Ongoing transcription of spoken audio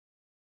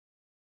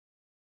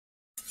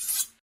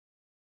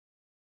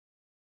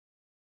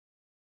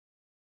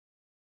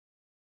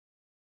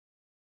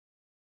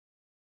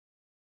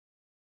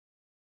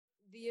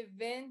The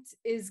event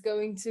is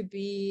going to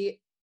be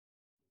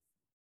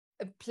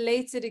a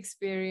plated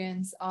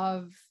experience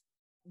of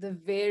the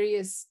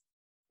various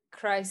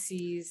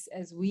crises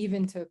as we've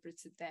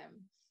interpreted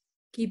them,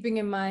 keeping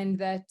in mind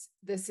that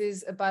this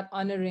is about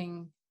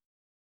honoring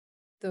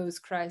those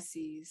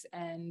crises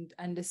and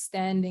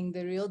understanding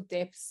the real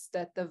depths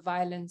that the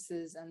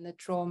violences and the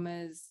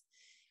traumas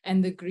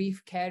and the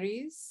grief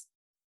carries.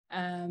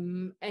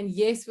 And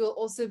yes, we'll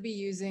also be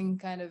using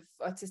kind of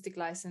artistic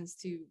license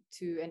to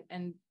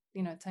and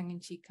you know,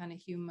 tongue-in-cheek kind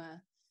of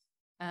humor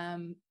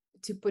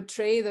to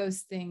portray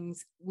those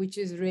things, which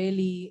is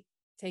really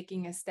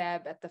taking a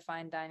stab at the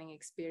fine dining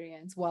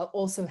experience while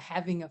also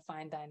having a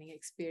fine dining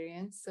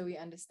experience. So we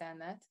understand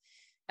that.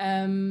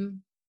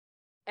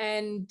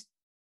 And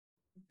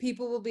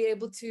people will be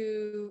able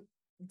to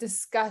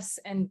discuss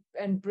and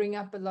bring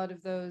up a lot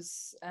of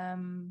those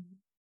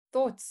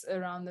thoughts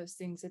around those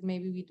things that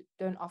maybe we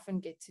don't often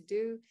get to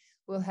do.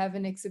 We'll have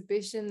an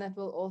exhibition that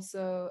will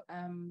also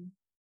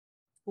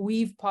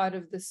weave part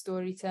of the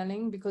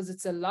storytelling, because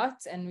it's a lot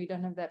and we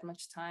don't have that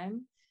much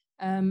time.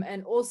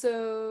 And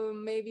also,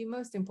 maybe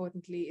most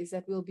importantly, is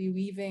that we'll be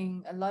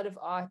weaving a lot of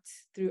art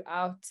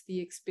throughout the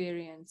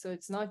experience. So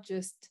it's not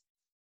just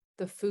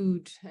the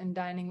food and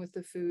dining with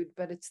the food,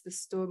 but it's the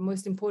story,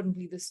 most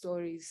importantly, the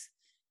stories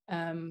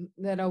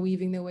that are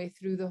weaving their way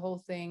through the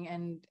whole thing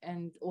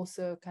and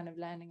also kind of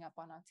landing up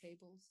on our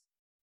tables.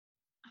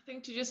 I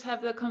think to just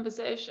have the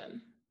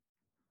conversation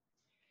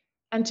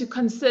and to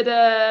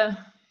consider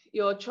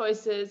your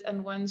choices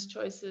and one's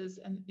choices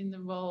and in the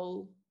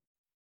role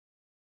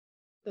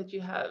that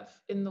you have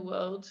in the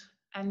world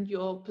and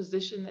your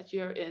position that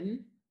you're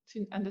in,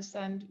 to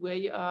understand where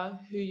you are,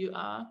 who you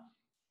are,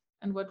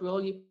 and what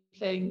role you're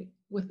playing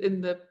within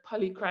the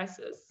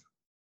polycrisis,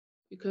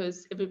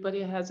 because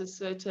everybody has a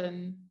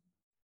certain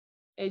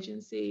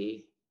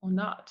agency or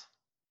not.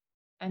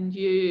 And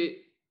you,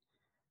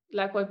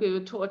 like what we were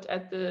taught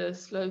at the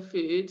slow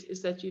food,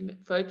 is that you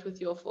vote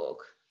with your fork.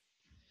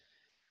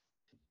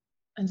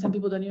 And some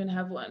people don't even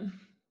have one.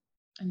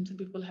 And some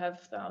people have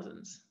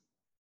thousands.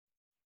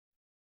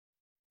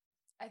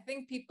 I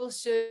think people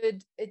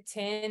should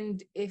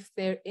attend if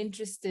they're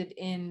interested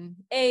in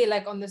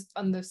like on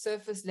the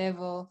surface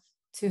level,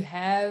 to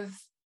have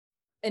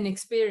an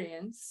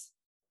experience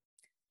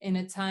in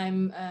a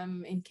time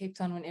in Cape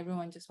Town when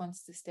everyone just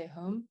wants to stay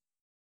home.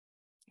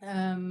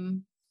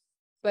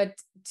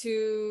 But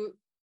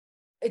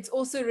it's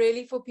also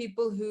really for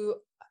people who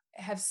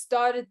have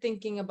started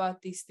thinking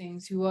about these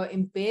things, who are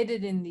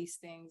embedded in these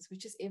things,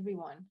 which is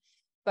everyone.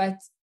 But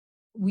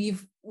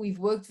we've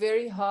worked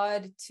very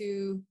hard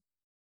to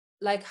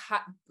like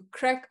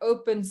crack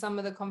open some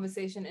of the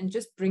conversation and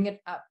just bring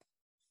it up.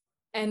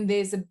 And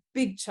there's a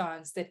big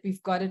chance that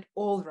we've got it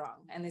all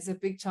wrong. And there's a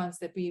big chance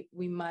that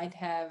we might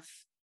have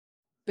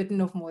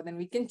bitten off more than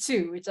we can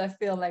chew, which I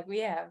feel like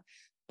we have.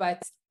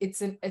 But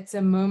it's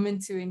a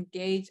moment to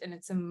engage, and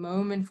it's a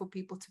moment for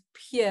people to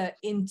peer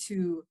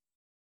into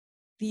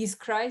these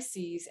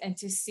crises and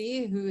to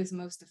see who is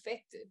most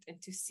affected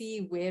and to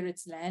see where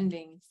it's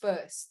landing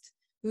first,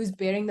 who's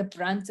bearing the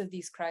brunt of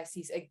these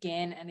crises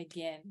again and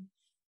again,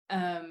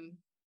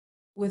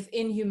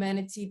 within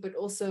humanity, but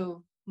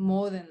also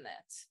more than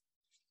that.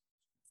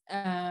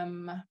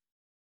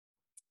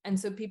 And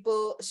so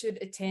people should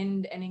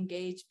attend and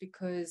engage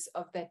because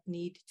of that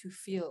need to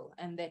feel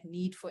and that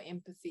need for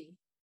empathy,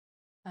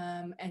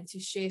 and to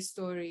share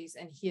stories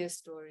and hear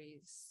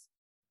stories.